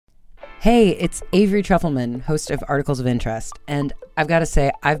Hey, it's Avery Trufelman, host of Articles of Interest, and I've got to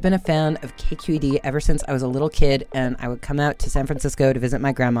say, I've been a fan of KQED ever since I was a little kid, and I would come out to San Francisco to visit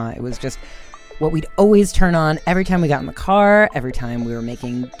my grandma. It was just what we'd always turn on every time we got in the car, every time we were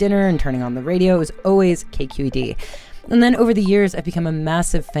making dinner and turning on the radio. It was always KQED. And then over the years, I've become a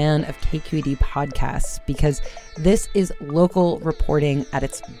massive fan of KQED podcasts because this is local reporting at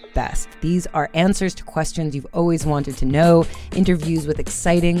its best. These are answers to questions you've always wanted to know, interviews with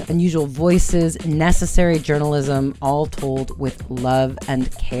exciting, unusual voices, necessary journalism, all told with love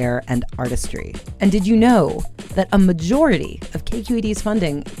and care and artistry. And did you know that a majority of KQED's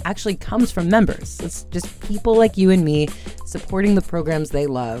funding actually comes from members? It's just people like you and me supporting the programs they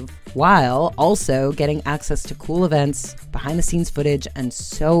love, while also getting access to cool events, behind-the-scenes footage, and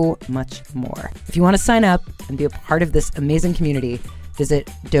so much more. If you want to sign up and be a part of this amazing community, visit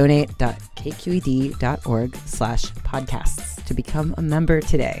donate.kqed.org/podcasts to become a member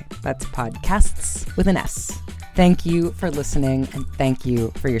today. That's podcasts with an S. Thank you for listening, and thank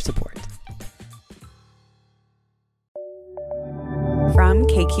you for your support. From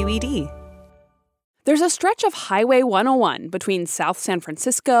KQED. There's a stretch of Highway 101 between South San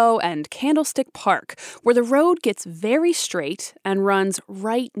Francisco and Candlestick Park where the road gets very straight and runs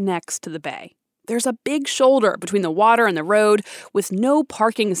right next to the bay. There's a big shoulder between the water and the road with no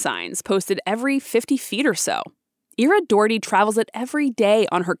parking signs posted every 50 feet or so. Ira Doherty travels it every day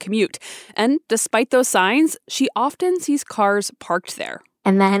on her commute, and despite those signs, she often sees cars parked there.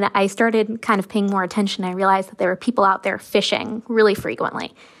 And then I started kind of paying more attention. I realized that there were people out there fishing really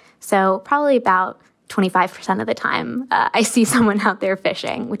frequently. So probably about 25% of the time, I see someone out there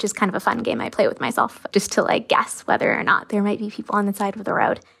fishing, which is kind of a fun game I play with myself, just to guess whether or not there might be people on the side of the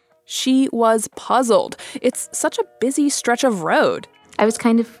road. She was puzzled. It's such a busy stretch of road. I was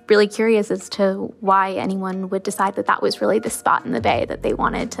kind of really curious as to why anyone would decide that that was really the spot in the bay that they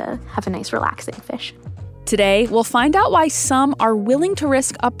wanted to have a nice relaxing fish. Today, we'll find out why some are willing to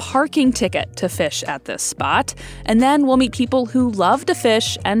risk a parking ticket to fish at this spot, and then we'll meet people who love to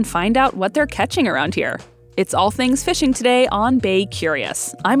fish and find out what they're catching around here. It's all things fishing today on Bay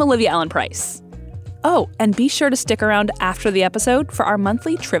Curious. I'm Olivia Allen Price. Oh, and be sure to stick around after the episode for our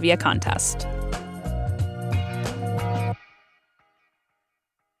monthly trivia contest.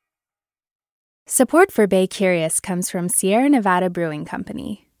 Support for Bay Curious comes from Sierra Nevada Brewing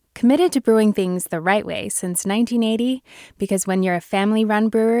Company. Committed to brewing things the right way since 1980, because when you're a family-run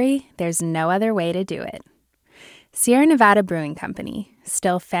brewery, there's no other way to do it. Sierra Nevada Brewing Company,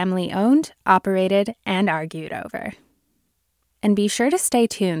 still family-owned, operated, and argued over. And be sure to stay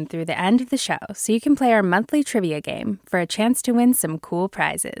tuned through the end of the show so you can play our monthly trivia game for a chance to win some cool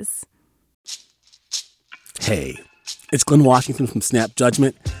prizes. Hey, it's Glenn Washington from Snap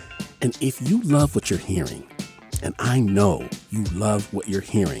Judgment, and if you love what you're hearing, and I know you love what you're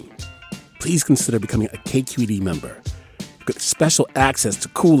hearing, please consider becoming a KQED member. You get special access to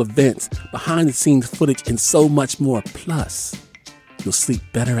cool events, behind-the-scenes footage, and so much more. Plus, you'll sleep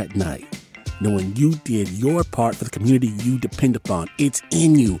better at night knowing you did your part for the community you depend upon. It's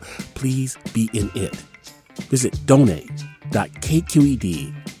in you. Please be in it. Visit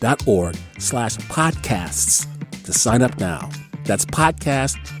donate.kqed.org/podcasts to sign up now. That's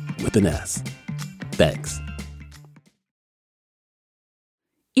podcast with an S. Thanks.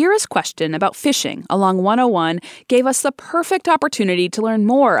 Ira's question about fishing along 101 gave us the perfect opportunity to learn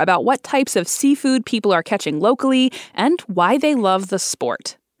more about what types of seafood people are catching locally and why they love the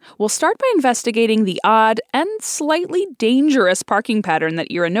sport. We'll start by investigating the odd and slightly dangerous parking pattern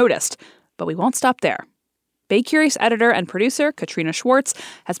that Ira noticed, but we won't stop there. Bay Curious editor and producer Katrina Schwartz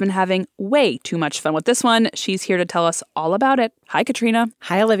has been having way too much fun with this one. She's here to tell us all about it. Hi, Katrina.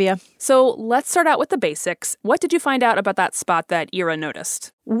 Hi, Olivia. So let's start out with the basics. What did you find out about that spot that Ira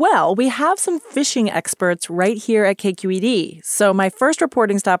noticed? Well, we have some fishing experts right here at KQED. So my first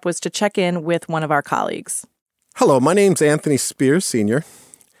reporting stop was to check in with one of our colleagues. Hello, my name's Anthony Spears, Sr.,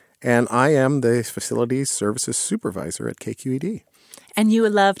 and I am the Facilities Services Supervisor at KQED. And you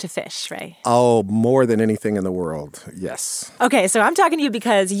would love to fish, right? Oh, more than anything in the world, yes. Okay, so I'm talking to you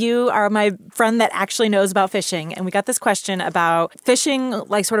because you are my friend that actually knows about fishing. And we got this question about fishing,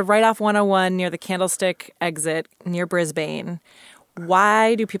 sort of right off 101 near the Candlestick exit near Brisbane.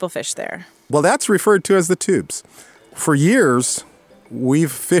 Why do people fish there? Well, that's referred to as the tubes. For years,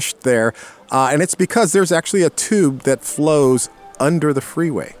 we've fished there, and it's because there's actually a tube that flows under the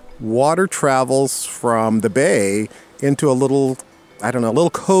freeway. Water travels from the bay into a little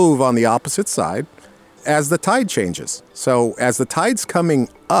cove on the opposite side as the tide changes. So as the tide's coming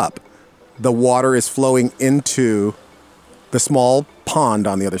up, the water is flowing into the small pond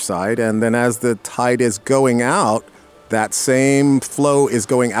on the other side. And then as the tide is going out, That same flow is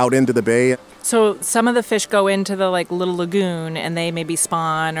going out into the bay. So some of the fish go into the little lagoon and they maybe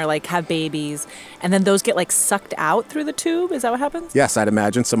spawn or have babies, and then those get sucked out through the tube. Is that what happens? Yes, I'd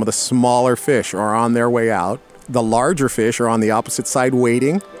imagine some of the smaller fish are on their way out. The larger fish are on the opposite side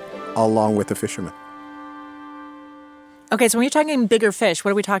waiting along with the fishermen. Okay, so when you're talking bigger fish,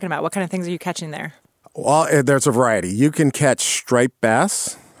 what are we talking about? What kind of things are you catching there? Well, there's a variety. You can catch striped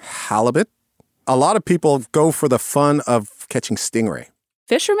bass, halibut. A lot of people go for the fun of catching stingray.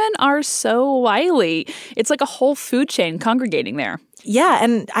 Fishermen are so wily. It's like a whole food chain congregating there. Yeah,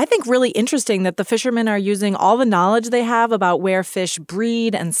 and I think really interesting that the fishermen are using all the knowledge they have about where fish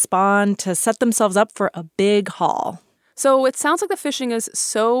breed and spawn to set themselves up for a big haul. So it sounds like the fishing is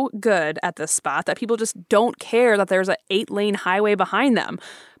so good at this spot that people just don't care that there's an 8-lane highway behind them.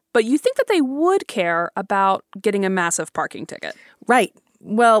 But you think that they would care about getting a massive parking ticket. Right.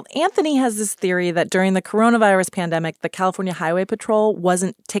 Well, Anthony has this theory that during the coronavirus pandemic, the California Highway Patrol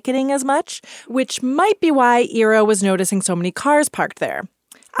wasn't ticketing as much, which might be why Ira was noticing so many cars parked there.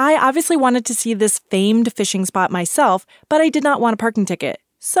 I obviously wanted to see this famed fishing spot myself, but I did not want a parking ticket.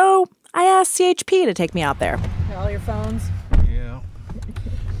 So I asked CHP to take me out there. All your phones? Yeah.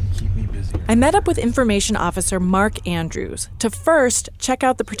 Keep me busy. I met up with Information Officer Mark Andrews to first check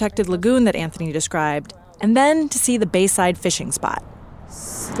out the protected lagoon that Anthony described, and then to see the Bayside fishing spot.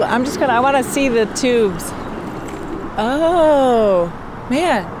 I want to see the tubes. Oh,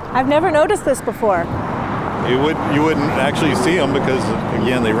 man. I've never noticed this before. You wouldn't actually see them because,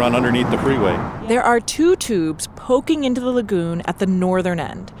 again, they run underneath the freeway. There are 2 tubes poking into the lagoon at the northern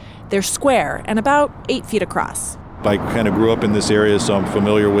end. They're square and about 8 feet across. I kind of grew up in this area, so I'm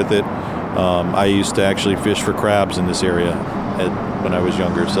familiar with it. I used to actually fish for crabs in this area when I was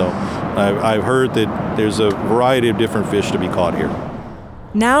younger. So I've heard that there's a variety of different fish to be caught here.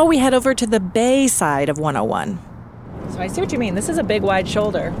 Now we head over to the bay side of 101. So I see what you mean. This is a big, wide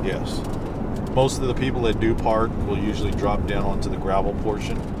shoulder. Yes. Most of the people that do park will usually drop down onto the gravel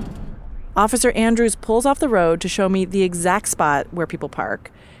portion. Officer Andrews pulls off the road to show me the exact spot where people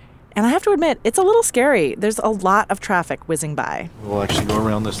park. And I have to admit, it's a little scary. There's a lot of traffic whizzing by. We'll actually go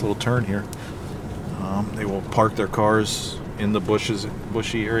around this little turn here. They will park their cars in the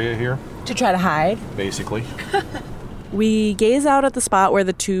bushy area here. To try to hide? Basically. We gaze out at the spot where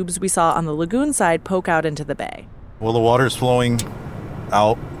the tubes we saw on the lagoon side poke out into the bay. Well, the water's flowing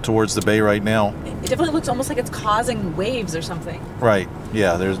out towards the bay right now. It definitely looks almost like it's causing waves or something. Right.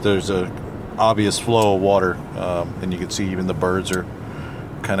 Yeah, there's a obvious flow of water, and you can see even the birds are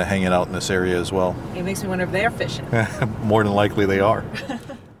kind of hanging out in this area as well. It makes me wonder if they're fishing. More than likely they are.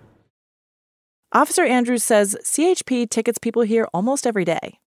 Officer Andrews says CHP tickets people here almost every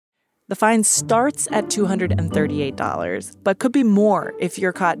day. The fine starts at $238, but could be more if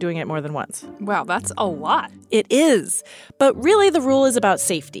you're caught doing it more than once. Wow, that's a lot. It is. But really, the rule is about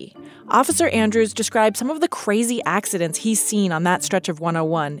safety. Officer Andrews described some of the crazy accidents he's seen on that stretch of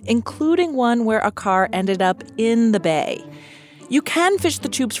 101, including one where a car ended up in the bay. You can fish the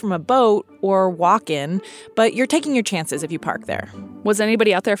tubes from a boat or walk in, but you're taking your chances if you park there. Was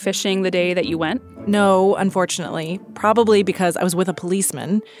anybody out there fishing the day that you went? No, unfortunately, probably because I was with a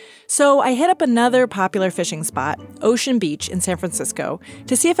policeman. So I hit up another popular fishing spot, Ocean Beach in San Francisco,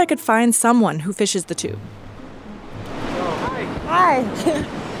 to see if I could find someone who fishes the tube. Hi.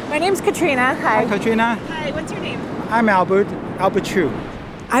 My name's Katrina. Hi. Hi, Katrina. Hi, what's your name? I'm Albert Chu.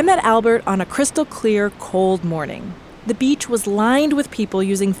 I met Albert on a crystal clear, cold morning. The beach was lined with people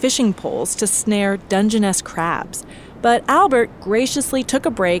using fishing poles to snare Dungeness crabs. But Albert graciously took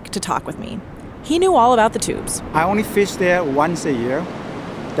a break to talk with me. He knew all about the tubes. I only fish there once a year.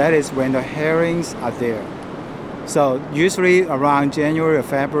 That is when the herrings are there. So usually around January or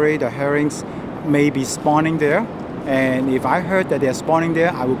February, the herrings may be spawning there. And if I heard that they're spawning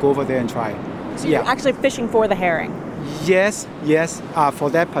there, I will go over there and try it. So you're actually fishing for the herring? Yes,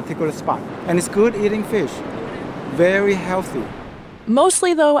 for that particular spot. And it's good eating fish. Very healthy.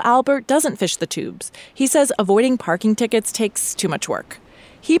 Mostly, though, Albert doesn't fish the tubes. He says avoiding parking tickets takes too much work.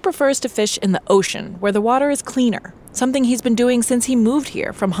 He prefers to fish in the ocean, where the water is cleaner, something he's been doing since he moved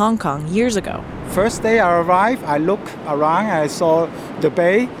here from Hong Kong years ago. First day I arrived, I looked around, I saw the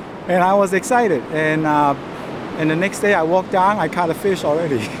bay, and I was excited. And the next day I walked down, I caught a fish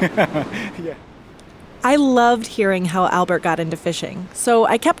already. Yeah. I loved hearing how Albert got into fishing, so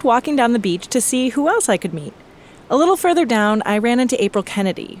I kept walking down the beach to see who else I could meet. A little further down, I ran into April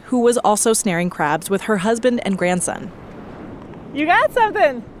Kennedy, who was also snaring crabs with her husband and grandson. You got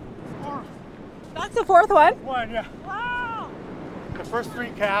something. That's the fourth one? One, yeah. Wow. The first 3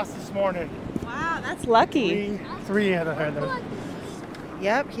 casts this morning. Wow, that's lucky. Three in the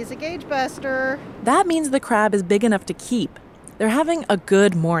Yep, he's a gauge buster. That means the crab is big enough to keep. They're having a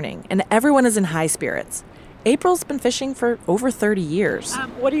good morning, and everyone is in high spirits. April's been fishing for over 30 years.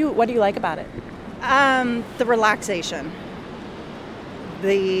 What do you like about it? The relaxation.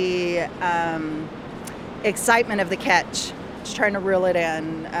 The excitement of the catch. Just trying to reel it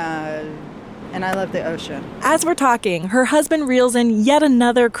in. And I love the ocean. As we're talking, her husband reels in yet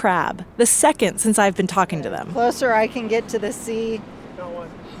another crab, the second since I've been talking to them. The closer I can get to the sea,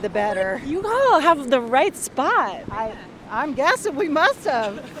 the better. You all have the right spot. I'm guessing we must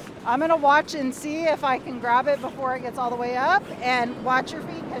have. I'm going to watch and see if I can grab it before it gets all the way up, and watch your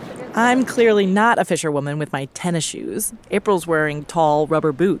feet. I'm clearly not a fisherwoman with my tennis shoes. April's wearing tall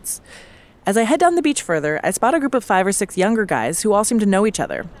rubber boots. As I head down the beach further, I spot a group of 5 or 6 younger guys who all seem to know each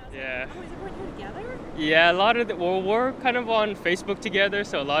other. Yeah. Yeah, a lot of we're kind of on Facebook together,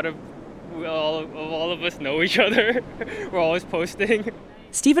 so all of us know each other. We're always posting.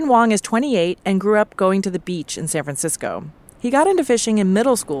 Stephen Wong is 28 and grew up going to the beach in San Francisco. He got into fishing in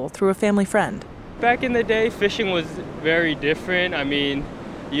middle school through a family friend. Back in the day, fishing was very different. I mean,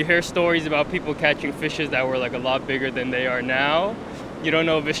 you hear stories about people catching fishes that were like a lot bigger than they are now. You don't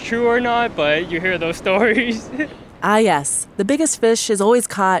know if it's true or not, but you hear those stories. Ah, yes. The biggest fish is always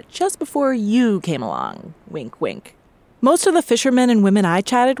caught just before you came along. Wink, wink. Most of the fishermen and women I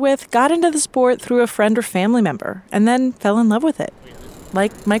chatted with got into the sport through a friend or family member and then fell in love with it.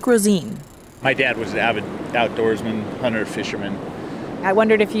 Like Mike Rosine. My dad was an avid outdoorsman, hunter, fisherman. I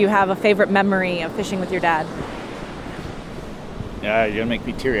wondered if you have a favorite memory of fishing with your dad. Yeah, you're going to make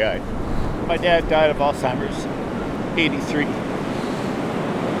me teary-eyed. My dad died of Alzheimer's, 83.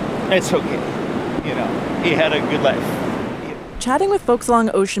 It's okay. You know, he had a good life. Chatting with folks along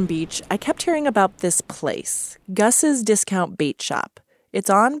Ocean Beach, I kept hearing about this place, Gus's Discount Bait Shop. It's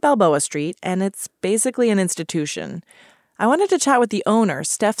on Balboa Street, and it's basically an institution. I wanted to chat with the owner,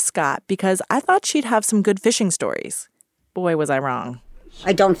 Steph Scott, because I thought she'd have some good fishing stories. Boy, was I wrong.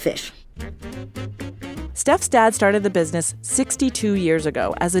 I don't fish. Steph's dad started the business 62 years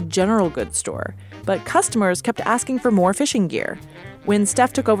ago as a general goods store, but customers kept asking for more fishing gear. When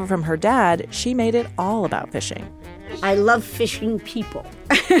Steph took over from her dad, she made it all about fishing. I love fishing people.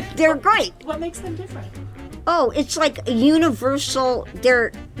 They're great. What makes them different? Oh, it's like a universal,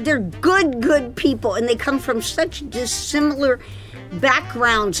 they're good people, and they come from such dissimilar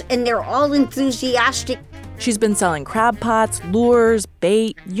backgrounds, and they're all enthusiastic. She's been selling crab pots, lures,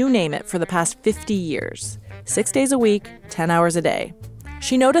 bait, you name it, for the past 50 years. 6 days a week, 10 hours a day.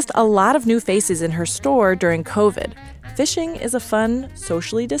 She noticed a lot of new faces in her store during COVID. Fishing is a fun,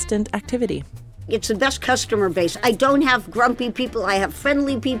 socially distant activity. It's the best customer base. I don't have grumpy people. I have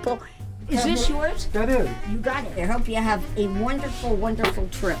friendly people. Is this yours? That is. You got it. I hope you have a wonderful, wonderful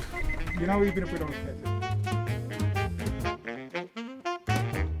trip. You know, even if we don't catch it.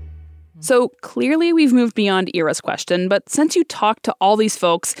 So clearly we've moved beyond Ira's question, but since you talked to all these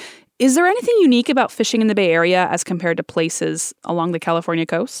folks, is there anything unique about fishing in the Bay Area as compared to places along the California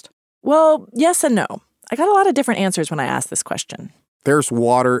coast? Well, yes and no. I got a lot of different answers when I asked this question. There's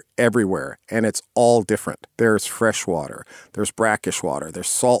water everywhere, and it's all different. There's fresh water, there's brackish water, there's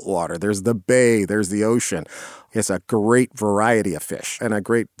salt water, there's the bay, there's the ocean. It's a great variety of fish and a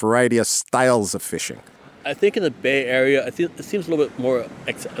great variety of styles of fishing. I think in the Bay Area, I think it seems a little bit more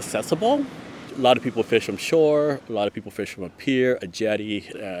accessible. A lot of people fish from shore, a lot of people fish from a pier, a jetty,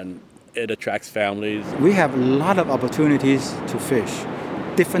 and it attracts families. We have a lot of opportunities to fish,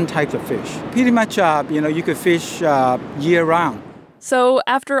 different types of fish. Pretty much, you could fish year-round. So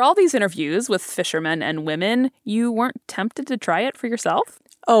after all these interviews with fishermen and women, you weren't tempted to try it for yourself?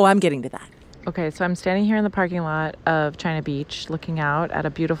 Oh, I'm getting to that. Okay, so I'm standing here in the parking lot of China Beach looking out at a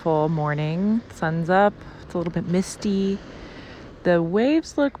beautiful morning. Sun's up. It's a little bit misty. The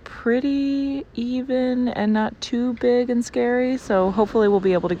waves look pretty even and not too big and scary, so hopefully we'll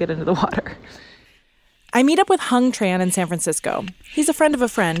be able to get into the water. I meet up with Hung Tran in San Francisco. He's a friend of a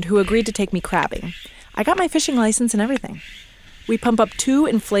friend who agreed to take me crabbing. I got my fishing license and everything. We pump up 2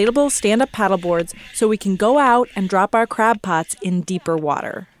 inflatable stand-up paddleboards so we can go out and drop our crab pots in deeper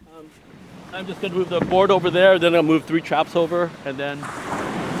water. I'm just going to move the board over there, then I'll move 3 traps over, and then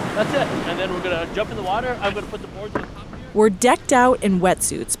that's it. And then we're going to jump in the water. I'm going to put the boards on top here. We're decked out in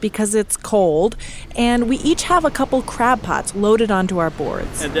wetsuits because it's cold, and we each have a couple crab pots loaded onto our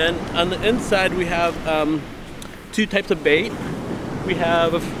boards. And then on the inside, we have 2 types of bait. We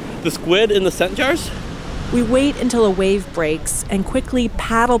have the squid in the scent jars. We wait until a wave breaks and quickly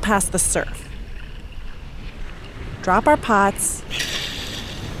paddle past the surf. Drop our pots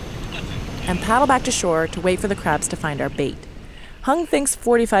and paddle back to shore to wait for the crabs to find our bait. Hung thinks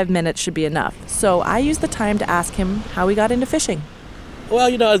 45 minutes should be enough, so I use the time to ask him how he got into fishing.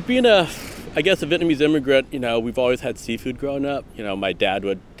 Well, as being a Vietnamese immigrant, we've always had seafood growing up. My dad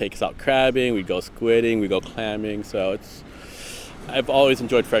would take us out crabbing, we'd go squidding, we'd go clamming. So I've always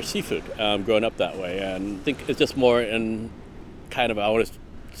enjoyed fresh seafood growing up that way. And I think it's just more in kind of, I want to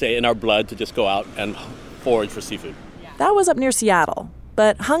say, in our blood to just go out and forage for seafood. That was up near Seattle.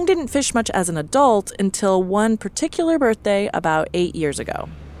 But Hung didn't fish much as an adult until one particular birthday about 8 years ago.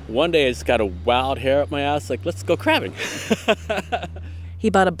 One day I just got a wild hair up my ass, like, let's go crabbing. He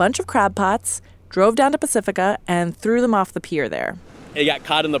bought a bunch of crab pots, drove down to Pacifica, and threw them off the pier there. It got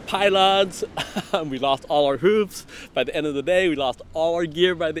caught in the pylons. We lost all our hoops by the end of the day. We lost all our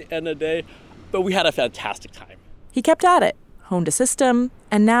gear by the end of the day. But we had a fantastic time. He kept at it, honed a system,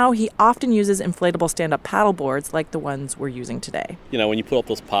 and now he often uses inflatable stand-up paddle boards like the ones we're using today. When you pull up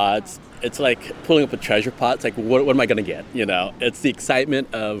those pods, it's like pulling up a treasure pot. It's like, what am I going to get? It's the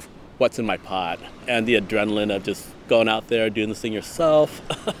excitement of what's in my pod and the adrenaline of just going out there, doing this thing yourself.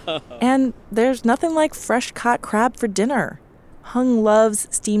 And there's nothing like fresh caught crab for dinner. Hung loves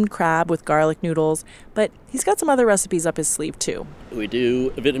steamed crab with garlic noodles, but he's got some other recipes up his sleeve too. We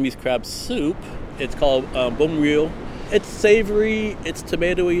do a Vietnamese crab soup. It's called bom rêu. It's savory, it's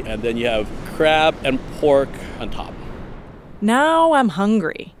tomatoey, and then you have crab and pork on top. Now I'm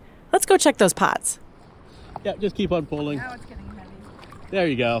hungry. Let's go check those pots. Yeah, just keep on pulling. Now it's getting heavy. There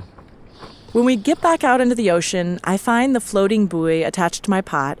you go. When we get back out into the ocean, I find the floating buoy attached to my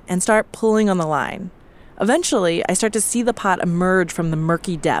pot and start pulling on the line. Eventually, I start to see the pot emerge from the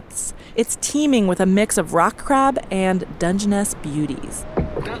murky depths. It's teeming with a mix of rock crab and Dungeness beauties.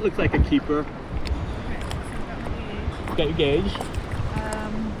 That looks like a keeper. Got your gauge?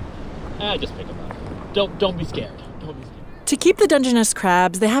 Just pick them up. Don't be scared. To keep the Dungeness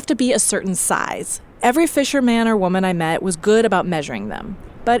crabs, they have to be a certain size. Every fisherman or woman I met was good about measuring them.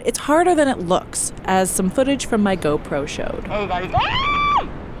 But it's harder than it looks, as some footage from my GoPro showed.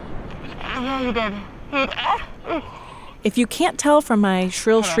 If you can't tell from my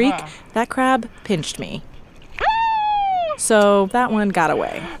shrill shriek, that crab pinched me. So that one got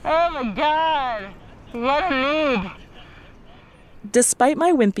away. Oh my God! What a need! Despite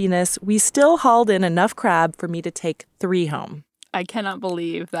my wimpiness, we still hauled in enough crab for me to take 3 home. I cannot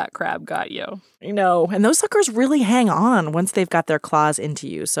believe that crab got you. I know, and those suckers really hang on once they've got their claws into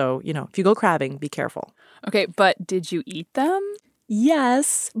you. So, if you go crabbing, be careful. Okay, but did you eat them?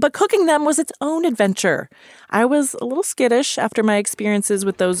 Yes, but cooking them was its own adventure. I was a little skittish after my experiences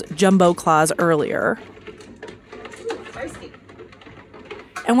with those jumbo claws earlier.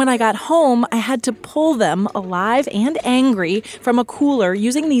 And when I got home, I had to pull them, alive and angry, from a cooler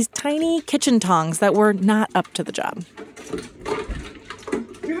using these tiny kitchen tongs that were not up to the job.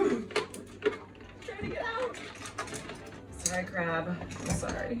 Sorry, crab. I'm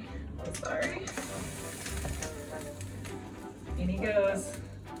sorry. In he goes.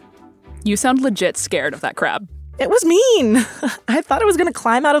 You sound legit scared of that crab. It was mean. I thought it was going to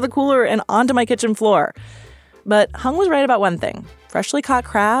climb out of the cooler and onto my kitchen floor. But Hung was right about one thing. Freshly caught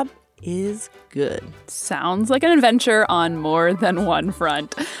crab is good. Sounds like an adventure on more than one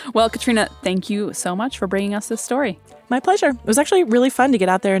front. Well, Katrina, thank you so much for bringing us this story. My pleasure. It was actually really fun to get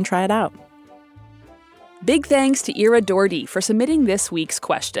out there and try it out. Big thanks to Ira Doherty for submitting this week's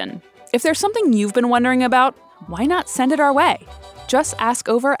question. If there's something you've been wondering about, why not send it our way? Just ask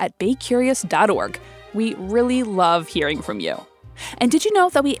over at baycurious.org. We really love hearing from you. And did you know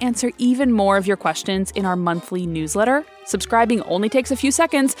that we answer even more of your questions in our monthly newsletter? Subscribing only takes a few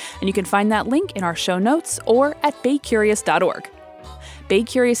seconds, and you can find that link in our show notes or at baycurious.org. Bay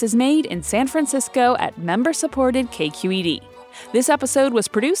Curious is made in San Francisco at member-supported KQED. This episode was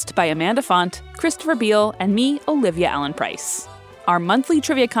produced by Amanda Font, Christopher Beal, and me, Olivia Allen Price. Our monthly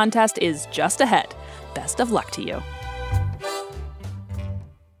trivia contest is just ahead. Best of luck to you.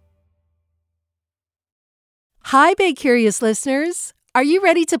 Hi, Bay Curious listeners. Are you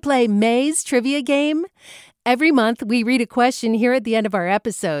ready to play May's trivia game? Every month, we read a question here at the end of our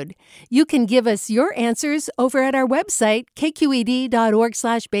episode. You can give us your answers over at our website,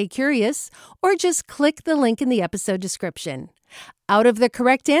 kqed.org/baycurious, or just click the link in the episode description. Out of the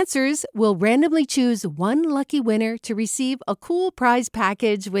correct answers, we'll randomly choose one lucky winner to receive a cool prize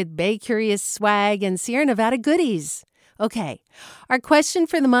package with Bay Curious swag and Sierra Nevada goodies. Okay, our question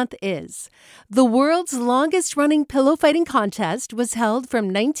for the month is, the world's longest-running pillow fighting contest was held from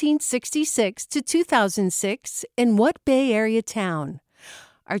 1966 to 2006 in what Bay Area town?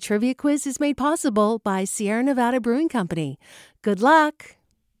 Our trivia quiz is made possible by Sierra Nevada Brewing Company. Good luck!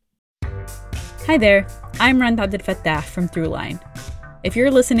 Hi there, I'm Randa Abdel-Fattah from Throughline. If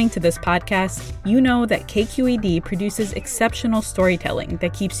you're listening to this podcast, you know that KQED produces exceptional storytelling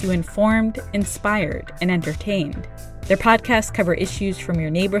that keeps you informed, inspired, and entertained. Their podcasts cover issues from your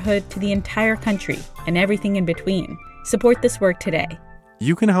neighborhood to the entire country and everything in between. Support this work today.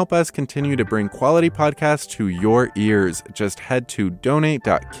 You can help us continue to bring quality podcasts to your ears. Just head to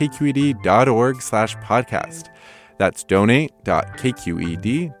donate.kqed.org/podcast. That's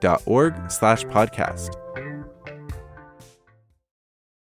donate.kqed.org/podcast.